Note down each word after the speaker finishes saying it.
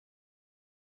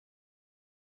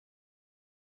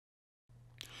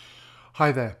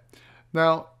Hi there.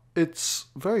 Now, it's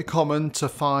very common to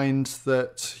find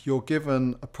that you're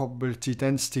given a probability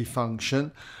density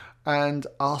function and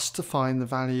asked to find the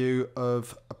value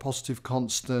of a positive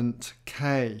constant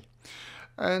k.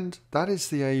 And that is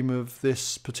the aim of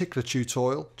this particular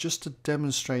tutorial, just to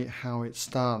demonstrate how it's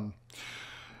done.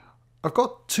 I've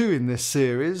got two in this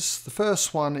series. The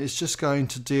first one is just going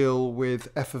to deal with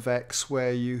f of x,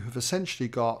 where you have essentially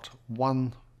got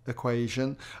one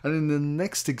equation, and in the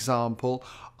next example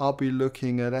I'll be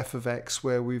looking at f of x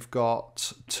where we've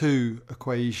got two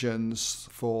equations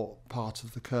for part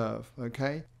of the curve.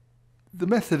 Okay, the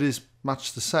method is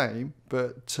much the same,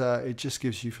 but it just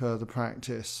gives you further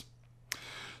practice.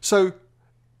 So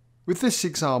with this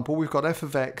example, we've got f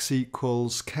of x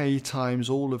equals k times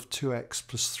all of 2x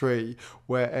plus 3,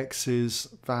 where x is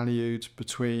valued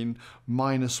between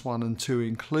 -1 and 2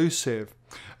 inclusive,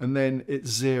 and then it's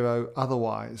 0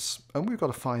 otherwise. And we've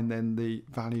got to find then the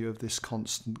value of this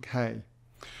constant k.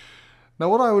 Now,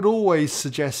 what I would always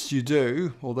suggest you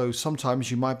do, although sometimes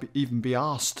you might even be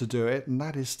asked to do it, and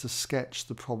that is to sketch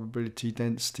the probability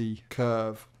density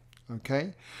curve.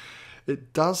 Okay?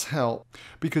 It does help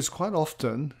because quite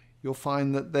often you'll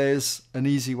find that there's an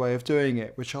easy way of doing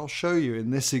it, which I'll show you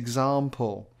in this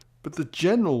example. But the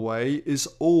general way is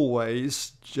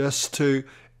always just to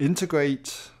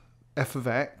integrate f of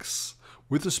x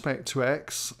with respect to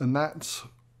x, and that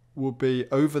will be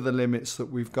over the limits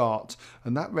that we've got,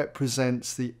 and that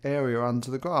represents the area under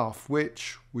the graph,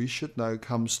 which we should know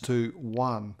comes to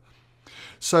 1.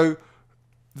 So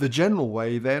the general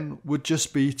way then would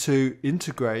just be to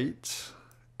integrate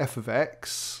f of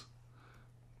x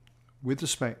with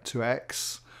respect to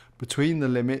x between the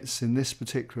limits, in this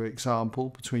particular example,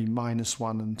 between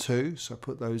 -1 and 2. So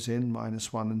put those in,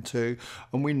 -1 and 2,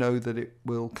 and we know that it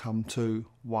will come to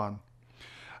 1.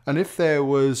 And if there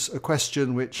was a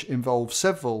question which involved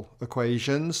several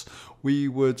equations, we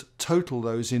would total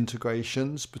those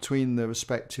integrations between the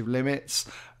respective limits,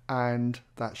 and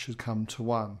that should come to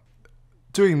 1.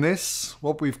 Doing this,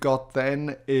 what we've got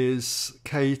then is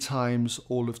k times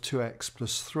all of 2x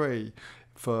plus 3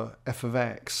 for f of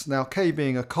x. Now, k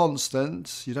being a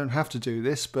constant, you don't have to do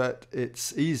this, but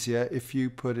it's easier if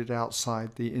you put it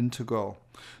outside the integral.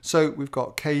 So we've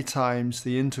got k times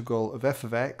the integral of f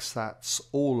of x, that's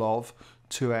all of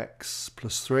 2x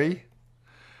plus 3,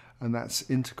 and that's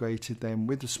integrated then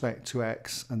with respect to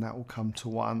x, and that will come to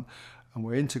 1, and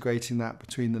we're integrating that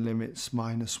between the limits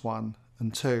 -1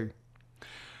 and 2.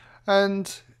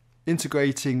 And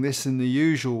integrating this in the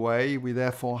usual way, we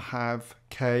therefore have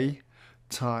k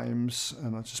times,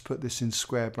 and I'll just put this in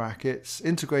square brackets,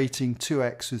 integrating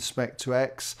 2x with respect to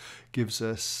x gives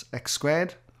us x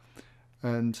squared,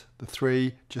 and the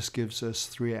 3 just gives us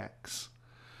 3x.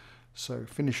 So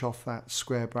finish off that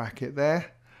square bracket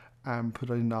there and put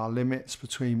in our limits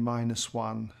between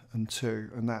 -1 and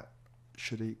 2, and that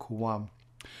should equal 1.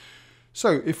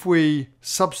 So if we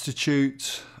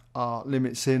substitute our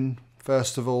limits in,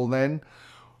 first of all then,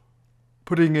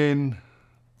 putting in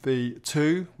the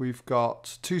 2, we've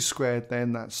got 2 squared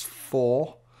then, that's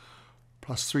 4,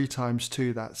 plus 3 times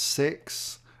 2, that's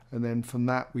 6, and then from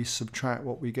that we subtract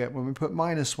what we get when we put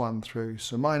 -1 through.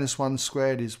 So -1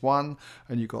 squared is 1,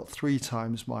 and you've got 3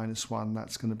 times -1,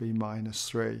 that's going to be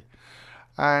 -3.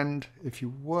 And if you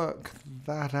work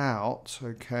that out,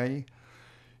 okay,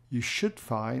 you should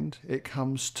find it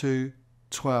comes to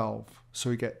 12. So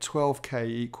we get 12k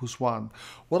equals 1.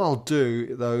 What I'll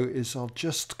do though is I'll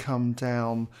just come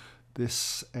down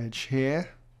this edge here.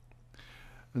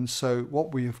 And so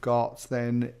what we've got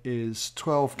then is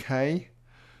 12k.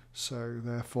 So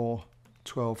therefore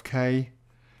 12k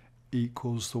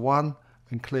equals the 1.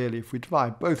 And clearly if we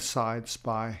divide both sides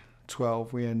by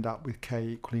 12, we end up with k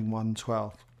equaling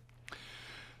 1/12.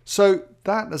 So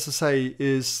that, as I say,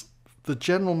 is the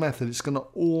general method. It's going to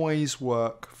always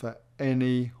work for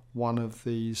any one of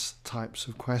these types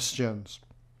of questions.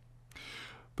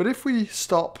 But if we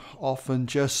stop off and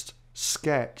just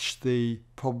sketch the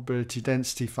probability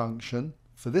density function,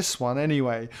 for this one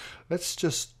anyway, let's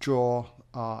just draw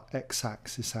our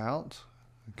x-axis out.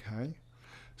 Okay,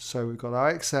 so we've got our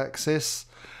x-axis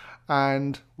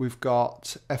and we've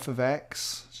got f of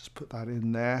x, just put that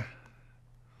in there,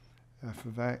 f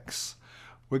of x.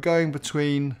 We're going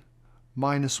between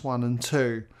 -1 and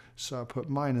 2, so I'll put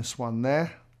 -1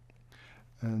 there,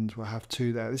 and we'll have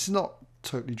 2 there. This is not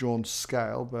totally drawn to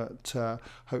scale, but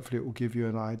hopefully it will give you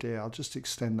an idea. I'll just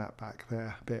extend that back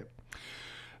there a bit.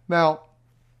 Now,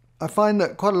 I find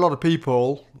that quite a lot of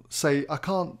people say, I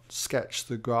can't sketch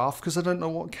the graph because I don't know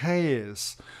what k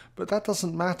is. But that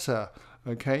doesn't matter.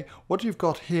 Okay, what you've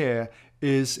got here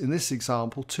is, in this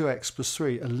example, 2x plus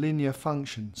 3, a linear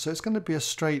function. So it's going to be a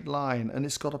straight line and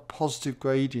it's got a positive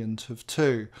gradient of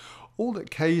 2. All that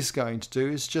k is going to do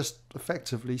is just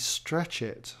effectively stretch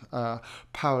it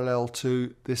parallel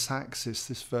to this axis,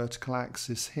 this vertical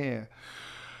axis here.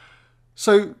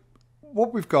 So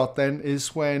what we've got then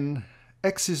is when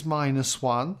x is minus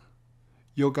 1,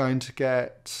 you're going to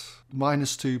get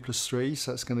minus 2 plus 3,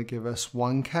 so that's going to give us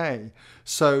 1k.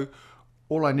 So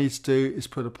all I need to do is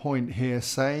put a point here,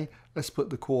 say, let's put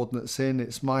the coordinates in,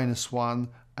 it's minus 1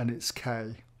 and it's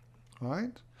k.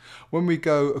 Right? When we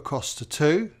go across to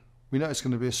 2, we know it's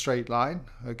going to be a straight line,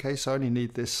 okay, so I only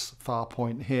need this far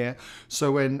point here.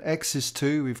 So when x is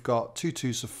 2, we've got 2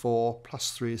 2s are 4,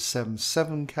 plus 3 is 7,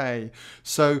 7k.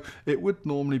 So it would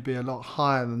normally be a lot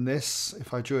higher than this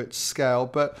if I drew it to scale,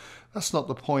 but that's not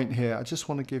the point here. I just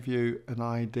want to give you an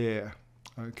idea,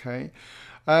 okay.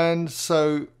 And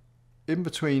so in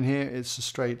between here, it's a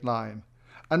straight line.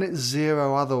 And it's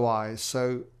 0 otherwise,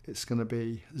 so it's going to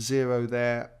be 0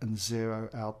 there and 0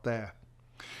 out there.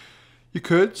 You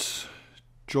could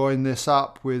join this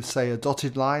up with, say, a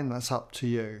dotted line. That's up to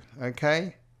you,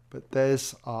 okay? But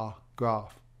there's our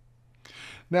graph.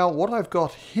 Now, what I've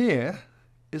got here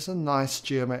is a nice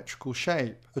geometrical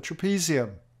shape, a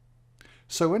trapezium.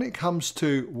 So when it comes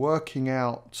to working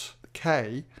out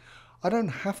k, I don't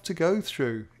have to go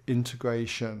through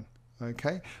integration,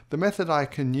 okay? The method I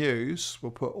can use,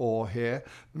 we'll put or here,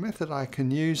 the method I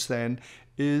can use then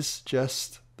is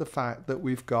just the fact that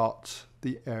we've got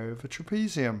the area of a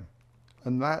trapezium,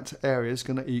 and that area is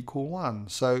going to equal 1.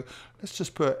 So let's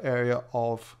just put area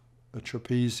of a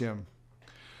trapezium.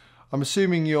 I'm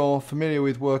assuming you're familiar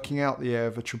with working out the area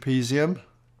of a trapezium,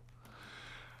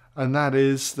 and that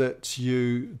is that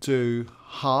you do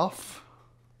half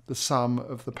the sum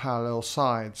of the parallel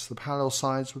sides. The parallel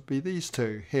sides would be these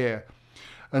two here,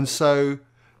 and so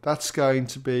that's going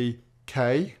to be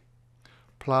k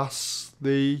plus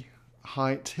the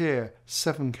height here,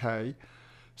 7k.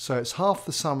 So it's half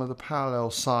the sum of the parallel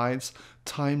sides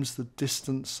times the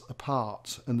distance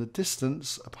apart. And the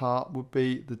distance apart would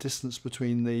be the distance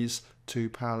between these two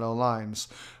parallel lines,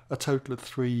 a total of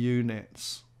 3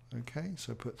 units. Okay,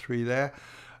 so put 3 there.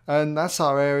 And that's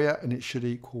our area, and it should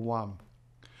equal 1.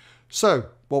 So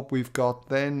what we've got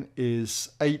then is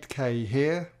 8k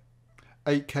here.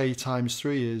 8k times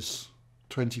 3 is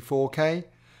 24k.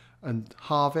 And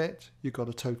halve it, you've got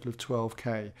a total of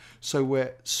 12k. So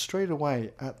we're straight away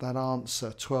at that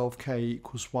answer, 12k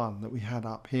equals 1 that we had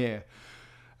up here.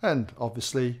 And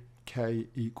obviously, k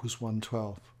equals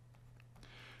 1/12.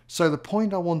 So the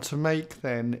point I want to make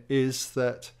then is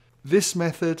that this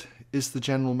method is the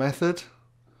general method,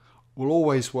 will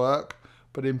always work,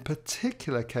 but in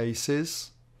particular cases,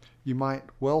 you might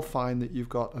well find that you've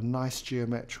got a nice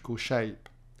geometrical shape.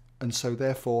 And so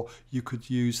therefore you could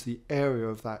use the area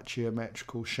of that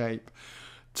geometrical shape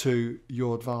to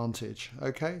your advantage,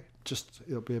 okay? Just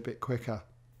it'll be a bit quicker.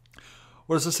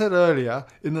 Well, as I said earlier,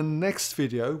 in the next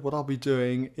video what I'll be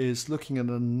doing is looking at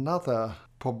another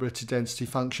probability density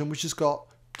function which has got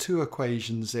 2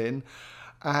 equations in,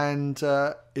 and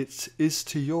it is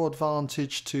to your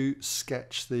advantage to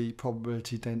sketch the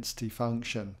probability density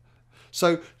function.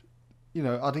 So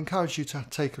I'd encourage you to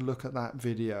take a look at that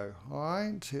video, all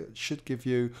right? It should give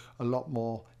you a lot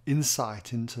more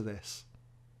insight into this.